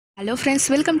Hello friends,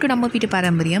 welcome to நம்ம வீட்டு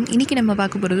பாரம்பரியம். இன்றைக்கி நம்ம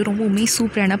பார்க்க போகிறது ரொம்பவுமே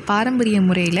சூப்பரான பாரம்பரிய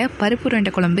முறையில் பருப்பு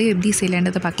உருண்டை குழம்பு எப்படி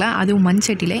செய்யலான்றதை பார்க்கலாம். அதுவும் மண்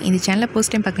சட்டியில். இந்த சேனலை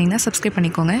ஃபர்ஸ்ட் டைம் பார்க்குறீங்கன்னா சப்ஸ்கிரைப்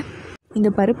பண்ணிக்கோங்க. இந்த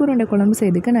பருப்பு உருண்டை குழம்பு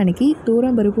செய்யறதுக்கு நான் இன்றைக்கி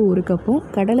பருப்பு 1 கப்பும்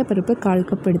கடலைப்பருப்பு 1/4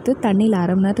 கப் எடுத்து தண்ணியில்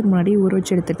அரை மணி நேரத்துக்கு முன்னாடி ஊற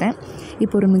வச்சு எடுத்துட்டேன்.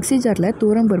 இப்போ ஒரு மிக்ஸி ஜாரில்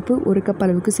பருப்பு 1 கப்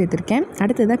அளவுக்கு சேர்த்துருக்கேன்.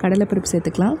 அடுத்ததாக கடலைப்பருப்பு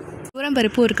சேர்த்துக்கலாம்.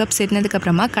 பருப்பு 1 கப்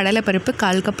சேர்த்ததுக்கப்புறமா கடலைப்பருப்பு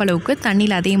 1/4 கப் அளவுக்கு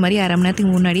தண்ணியில் அதே மாதிரி அரை மணி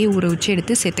நேரத்துக்கு முன்னாடியே ஊற வச்சு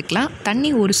எடுத்து சேர்த்துக்கலாம்.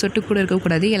 தண்ணி ஒரு சொட்டு கூட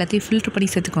இருக்கக்கூடாது, எல்லாத்தையும் ஃபில்ட்ரு பண்ணி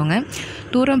சேர்த்துக்கோங்க.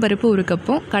 பருப்பு 1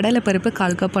 கப்பும் கடலைப்பருப்பு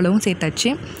 1/4 கப் அளவும்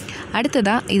சேர்த்தாச்சு.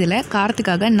 அடுத்ததாக இதில்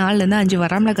காரத்துக்காக 4லேருந்து 5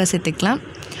 வரமிளகாய் சேர்த்துக்கலாம்.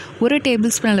 1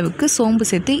 டேபிள் ஸ்பூன் அளவுக்கு சோம்பு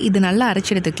சேர்த்து இது நல்லா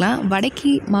அரைச்சி எடுத்துக்கலாம்.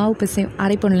 வடைக்கு மாவு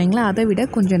அரைப்போம் இல்லைங்களா, அதை விட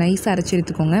கொஞ்சம் நைஸாக அரைச்சி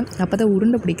எடுத்துக்கோங்க. அப்போ தான்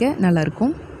உருண்டை பிடிக்க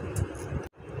நல்லாயிருக்கும்.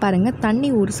 பாருங்கள், தண்ணி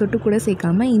ஒரு சொட்டு கூட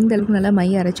சேர்க்காமல் இந்த அளவுக்கு நல்லா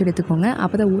மையை அரைச்சி எடுத்துக்கோங்க.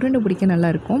 அப்போ தான் உருண்டை பிடிக்க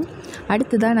நல்லாயிருக்கும்.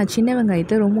 அடுத்ததாக நான் சின்ன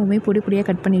வெங்காயத்தை ரொம்பவுமே பொடியாக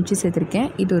கட் பண்ணி வச்சு சேர்த்துருக்கேன்.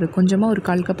 இது கொஞ்சமாக ஒரு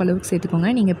 1/4 கப் அளவுக்கு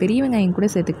சேர்த்துக்கோங்க. நீங்கள் பெரிய வெங்காயம் கூட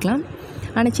சேர்த்துக்கலாம்,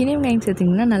 ஆனால் சின்ன வெங்காயம்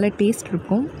சேர்த்திங்கன்னா நல்லா டேஸ்ட்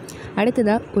இருக்கும்.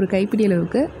 அடுத்ததாக ஒரு கைப்பிடி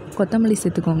அளவுக்கு கொத்தமல்லி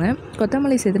சேர்த்துக்கோங்க.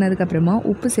 கொத்தமல்லி சேர்த்துனதுக்கப்புறமா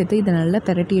உப்பு சேர்த்து இதை நல்லா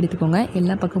பிரட்டி எடுத்துக்கோங்க.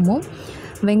 எல்லா பக்கமும்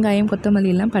வெங்காயம்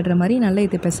கொத்தமல்லி எல்லாம் படுற மாதிரி நல்லா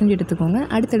இதை பிசைஞ்சு எடுத்துக்கோங்க.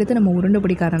 அடுத்தடுத்து நம்ம உருண்டை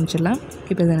பிடிக்க ஆரம்பிச்சிடலாம்.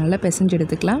 இப்போ இதை நல்லா பிசைஞ்சு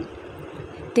எடுத்துக்கலாம்.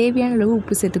 தேவையான அளவு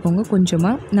உப்பு சேர்த்துக்கோங்க.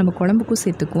 கொஞ்சமாக நம்ம குழம்புக்கும்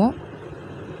சேர்த்துக்குவோம்.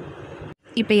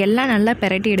 இப்போ எல்லாம் நல்லா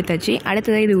பிரட்டி எடுத்தாச்சு.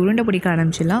 அடுத்ததாக இது உருண்டை பிடிக்க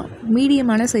ஆரம்பிச்சிடலாம்.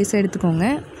 மீடியமான சைஸை எடுத்துக்கோங்க.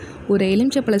 ஒரு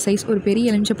எலுமிச்சப்பழ சைஸ், ஒரு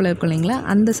பெரிய எலுமிச்சப்பழம் இருக்கும் இல்லைங்களா,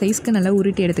 அந்த சைஸ்க்கு நல்லா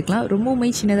உருட்டி எடுத்துக்கலாம். ரொம்பவுமே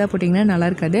சின்னதாக போட்டிங்கன்னா நல்லா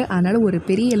இருக்காது. அதனால் ஒரு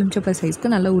பெரிய எலுமிச்சப்பழ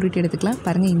சைஸ்க்கு நல்லா உருட்டி எடுத்துக்கலாம்.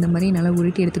 பாருங்கள், இந்த மாதிரி நல்லா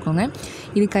உருட்டி எடுத்துக்கோங்க.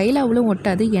 இது கையில் அவ்வளோ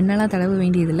ஒட்டாது, எண்ணெய்லாம் தடவ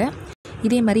வேண்டியதில்லை.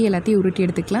 இதே மாதிரி எல்லாத்தையும் உருட்டி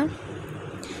எடுத்துக்கலாம்.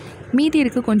 மீதி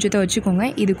இருக்க கொஞ்சத்தை வச்சுக்கோங்க.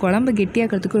 இது குழம்பு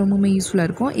கெட்டியாக்கிறதுக்கு ரொம்பவுமே யூஸ்ஃபுல்லாக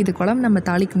இருக்கும். இது குழம்பு நம்ம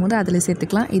தாளிக்கும் போது அதில்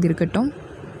சேர்த்துக்கலாம். இது இருக்கட்டும்.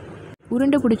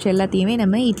 உருண்டை பிடிச்ச எல்லாத்தையுமே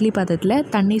நம்ம இட்லி பாத்திரத்தில்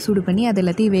தண்ணி சூடு பண்ணி அது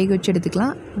எல்லாத்தையும் வேக வச்சு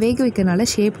எடுத்துக்கலாம். வேக வைக்கிறதுனால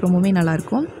ஷேப் ரொம்பவுமே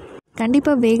நல்லாயிருக்கும்.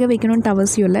 கண்டிப்பாக வேக வைக்கணுன்ட்டு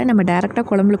அவசியம் இல்லை, நம்ம டேரெக்டாக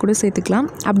குழம்புல கூட சேர்த்துக்கலாம்.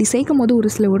 அப்படி சேர்க்கும் போது ஒரு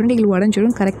சில உருண்டைகள்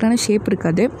உடஞ்சிடும், கரெக்டான ஷேப்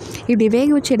இருக்காது. இப்படி வேக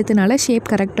வச்சு எடுத்தனால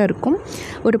ஷேப் கரெக்டாக இருக்கும்.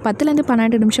 ஒரு 10லேருந்து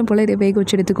 12 நிமிஷம் போல் இதை வேக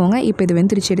வச்சு எடுத்துக்கோங்க. இப்போ இது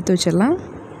வெந்துருச்சு, எடுத்து வச்சிடலாம்.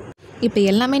 இப்போ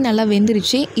எல்லாமே நல்லா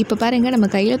வெந்துருச்சு. இப்போ பாருங்கள், நம்ம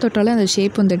கையில் தொட்டாலும் அந்த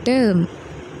ஷேப் வந்துட்டு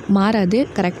மாறாது,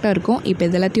 கரெக்டாக இருக்கும். இப்போ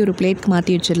இது எல்லாத்தையும் ஒரு பிளேட்க்கு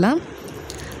மாற்றி வச்சிடலாம்.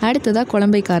 அடுத்ததாக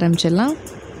குழம்பைக்க ஆரம்பிச்சிடலாம்.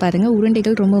 பாருங்கள்,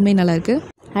 உருண்டைகள் ரொம்பவுமே நல்லாயிருக்கு.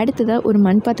 அடுத்ததாக ஒரு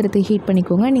மண் பாத்திரத்தை ஹீட்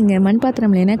பண்ணிக்கோங்க. நீங்கள் மண்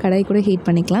பாத்திரம் இல்லைன்னா கடாய் கூட ஹீட்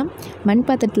பண்ணிக்கலாம். மண்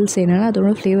பாத்திரத்தில் செய்யணும்னா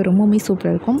அதோட ஃப்ளேவர் ரொம்பவுமே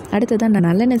சூப்பராக இருக்கும். அடுத்ததாக நான்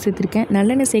நல்லெண்ணெய் சேர்த்துருக்கேன்.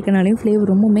 நல்லெண்ணெய் சேர்க்கனாலையும் ஃப்ளேவர்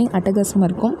ரொம்பவுமே அட்டகாசமாக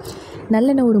இருக்கும்.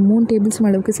 நல்லெண்ணெய் ஒரு 3 டேபிள் ஸ்பூன்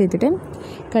அளவுக்கு சேர்த்துட்டு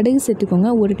கடுகு சேர்த்துக்கோங்க.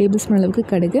 1 டேபிள் ஸ்பூன் அளவுக்கு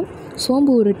கடுகு,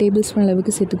 சோம்பு 1 டேபிள் ஸ்பூன்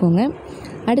அளவுக்கு சேர்த்துக்கோங்க.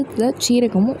 அடுத்ததாக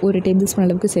சீரகமும் 1 டேபிள் ஸ்பூன்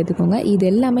அளவுக்கு சேர்த்துக்கோங்க. இது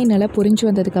எல்லாமே நல்லா பொரிஞ்சு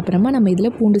வந்ததுக்கப்புறமா நம்ம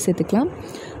இதில் பூண்டு சேர்த்துக்கலாம்.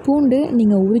 பூண்டு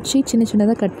நீங்கள் உரித்து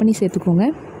சின்னதாக கட் பண்ணி சேர்த்துக்கோங்க.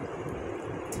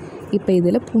 இப்போ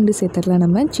இதில் பூண்டு சேர்த்துடலாம்.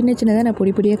 நம்ம சின்னதாக நான்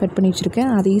பொடியாக கட் பண்ணி வச்சுருக்கேன்,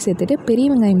 அதையும் சேர்த்துட்டு பெரிய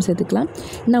வெங்காயம் சேர்த்துக்கலாம்.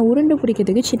 நான் உருண்டை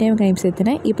பிடிக்கிறதுக்கு சின்ன வெங்காயம்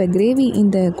சேர்த்துனேன். இப்போ கிரேவி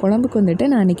இந்த குழம்புக்கு வந்துட்டு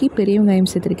நான் இன்றைக்கி பெரிய வெங்காயம்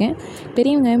சேர்த்துருக்கேன்.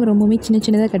 பெரிய வெங்காயம் ரொம்பவுமே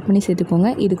சின்னதாக கட் பண்ணி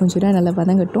சேர்த்துக்கோங்க. இது கொஞ்சம் நல்லா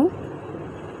வதங்கட்டும்.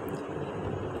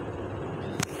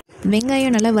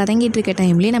 வெங்காயம் நல்லா வதங்கிட்டு இருக்க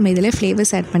டைம்லேயே நம்ம இதில்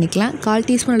ஃப்ளேவர்ஸ் ஆட் பண்ணிக்கலாம். 1/4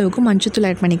 டீஸ்பூன் அளவுக்கு மஞ்சத்தூள்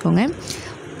ஆட் பண்ணிக்கோங்க.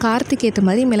 காரத்துக்கு ஏற்ற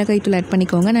மாதிரி மிளகாய்த்தூள் ஆட்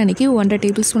பண்ணிக்கோங்க. நான் இன்றைக்கி 1.5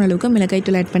 டேபிள் ஸ்பூன் அளவுக்கு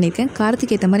மிளகாய்த்தூள் ஆட் பண்ணியிருக்கேன்.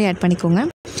 காரத்துக்கு ஏற்ற மாதிரி ஆட் பண்ணிக்கோங்க.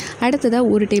 அடுத்ததாக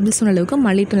 1 டேபிள் ஸ்பூன் அளவுக்கு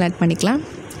மல்லித்தூள் ஆட் பண்ணிக்கலாம்.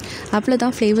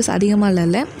 அவ்வளோதான், ஃப்ளேவர்ஸ் அதிகமாக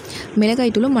இல்லை,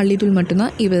 மிளகாய்த்தூளும் மல்லித்தூள்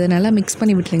மட்டும்தான். இதை நல்லா மிக்ஸ்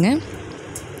பண்ணி விட்டுருங்க.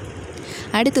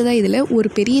 அடுத்ததாக இதில் ஒரு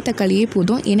பெரிய தக்காளியே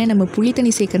போதும், ஏன்னா நம்ம புளி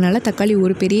தண்ணி சேர்க்கறனால தக்காளி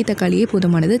ஒரு பெரிய தக்காளியே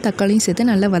போதுமானது. தக்காளியும்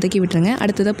சேர்த்து நல்லா வதக்கி விட்டுருங்க.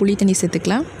 அடுத்ததாக புளி தண்ணி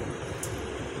சேர்த்துக்கலாம்.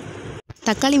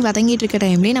 தக்காளி வதங்கிட்டு இருக்க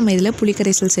டைம்லேயே நம்ம இதில்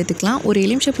புளிக்கரைசல் சேர்த்துக்கலாம். ஒரு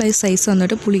எலுமிச்சை சைஸ்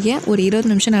வந்துட்டு புளியை ஒரு 20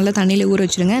 நிமிஷம் நல்லா தண்ணியில் ஊற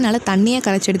வச்சுருங்க. நல்லா தண்ணியாக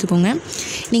கரைச்சி எடுத்துக்கோங்க.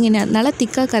 நீங்கள் நல்லா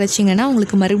திக்காக கரைச்சிங்கன்னா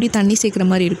உங்களுக்கு மறுபடியும் தண்ணி சேர்க்குற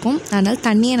மாதிரி இருக்கும். அதனால்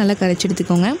தண்ணியை நல்லா கரைச்சி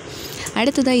எடுத்துக்கோங்க.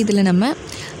 அடுத்ததாக இதில் நம்ம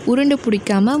உருண்டை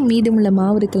பிடிக்காமல் மீதமுள்ள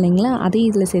மாவு இருக்குது இல்லைங்களா, அதையும்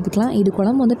இதில் சேர்த்துக்கலாம். இது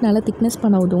குழம்பு வந்துட்டு நல்லா திக்னஸ்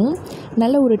பண்ண உதவும்,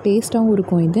 நல்ல ஒரு டேஸ்ட்டாகவும்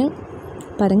இருக்கும். இது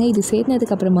பாருங்கள், இது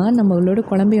சேர்த்ததுக்கப்புறமா நம்மளோட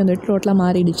குழம்பு வந்துட்டு டோட்டலாக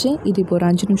மாறிடுச்சு. இது இப்போ ஒரு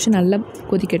 5 நிமிஷம் நல்லா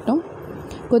கொதிக்கட்டும்.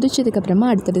 கொதிச்சதுக்கப்புறமா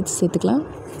அடுத்தடுத்து சேர்த்துக்கலாம்.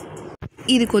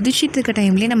 இது கொதிச்சிட்டு இருக்க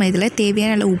டைம்லேயே நம்ம இதில்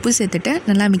தேவையான அளவு உப்பு சேர்த்துட்டு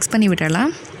நல்லா மிக்ஸ் பண்ணி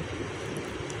விடலாம்.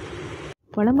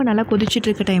 குழம்பு நல்லா கொதிச்சிட்டு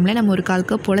இருக்க டைமில் நம்ம ஒரு 1/4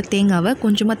 கப் போல் தேங்காவை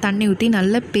கொஞ்சமாக தண்ணி ஊற்றி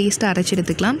நல்லா பேஸ்ட்டாக அரைச்சி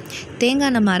எடுத்துக்கலாம்.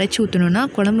 தேங்காய் நம்ம அரைச்சி ஊற்றணுன்னா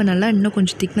குழம்பு நல்லா இன்னும்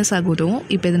கொஞ்சம் திக்னஸ் ஆகும்.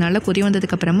 இப்போ இது நல்லா கொதி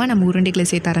வந்ததுக்கப்புறமா நம்ம உருண்டைகளை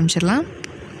சேர்த்து ஆரம்பிச்சிடலாம்.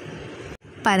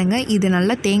 பாருங்கள், இது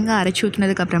நல்லா தேங்காய் அரைச்சி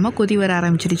ஊற்றினதுக்கப்புறமா கொதி வர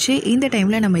ஆரம்பிச்சிருச்சு. இந்த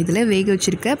டைமில் நம்ம இதில் வேக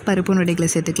வச்சுருக்க பருப்பு உருண்டைகளை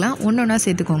சேர்த்துக்கலாம். ஒன்றா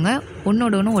சேர்த்துக்கோங்க,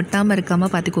 ஒன்றோட ஒன்று ஒட்டாமல்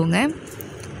இருக்காமல் பார்த்துக்கோங்க.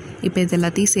 இப்போ இது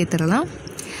எல்லாத்தையும் சேர்த்துடலாம்.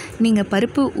 நீங்கள்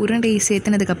பருப்பு உருண்டையை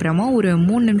சேர்த்துனதுக்கப்புறமா ஒரு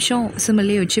 3 நிமிஷம்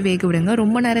சிம்மிலே வச்சு வேக விடுங்க.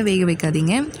 ரொம்ப நேரம் வேக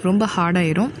வைக்காதீங்க, ரொம்ப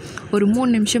ஹார்டாயிரும். ஒரு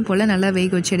 3 நிமிஷம் போல் நல்லா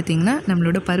வேக வச்சு எடுத்திங்கன்னா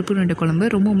நம்மளோட பருப்பு உருண்டை குழம்பு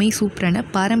ரொம்பவுமே சூப்பரான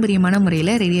பாரம்பரியமான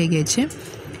முறையில் ரெடி ஆகியாச்சு.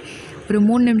 ஒரு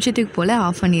 3 நிமிஷத்துக்கு போல்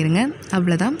ஆஃப் பண்ணிடுங்க.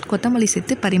 அவ்வளோதான், கொத்தமல்லி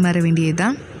சேர்த்து பரிமாற வேண்டியது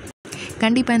தான்.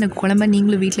 கண்டிப்பாக இந்த குழம்பை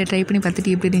நீங்களும் வீட்டில் ட்ரை பண்ணி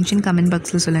பார்த்துட்டு எப்படி இருந்துச்சுன்னு கமெண்ட்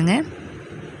பாக்ஸில் சொல்லுங்கள்.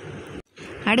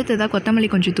 அடுத்ததாக கொத்தமல்லி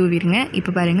கொஞ்சம் தூவிடுங்க.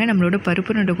 இப்போ பாருங்கள், நம்மளோட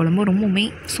பருப்பு உருண்டை குழம்பு ரொம்பவுமே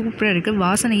சூப்பராக இருக்குது.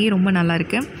 வாசனையே ரொம்ப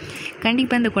நல்லாயிருக்கு.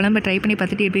 கண்டிப்பாக இந்த குழம்பை ட்ரை பண்ணி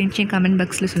பார்த்துட்டு எப்படி இருந்துச்சுன்னு கமெண்ட்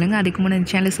பாக்ஸில் சொல்லுங்கள். அதுக்கு முன்னாடி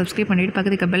சேனலை சப்ஸ்கிரைப் பண்ணிவிட்டு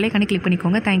பக்கத்துக்கு பெல் ஐகானை கிளிக்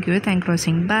பண்ணிக்கோங்க. தேங்க்யூ ஃபார்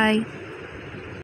வாட்சிங். பாய்.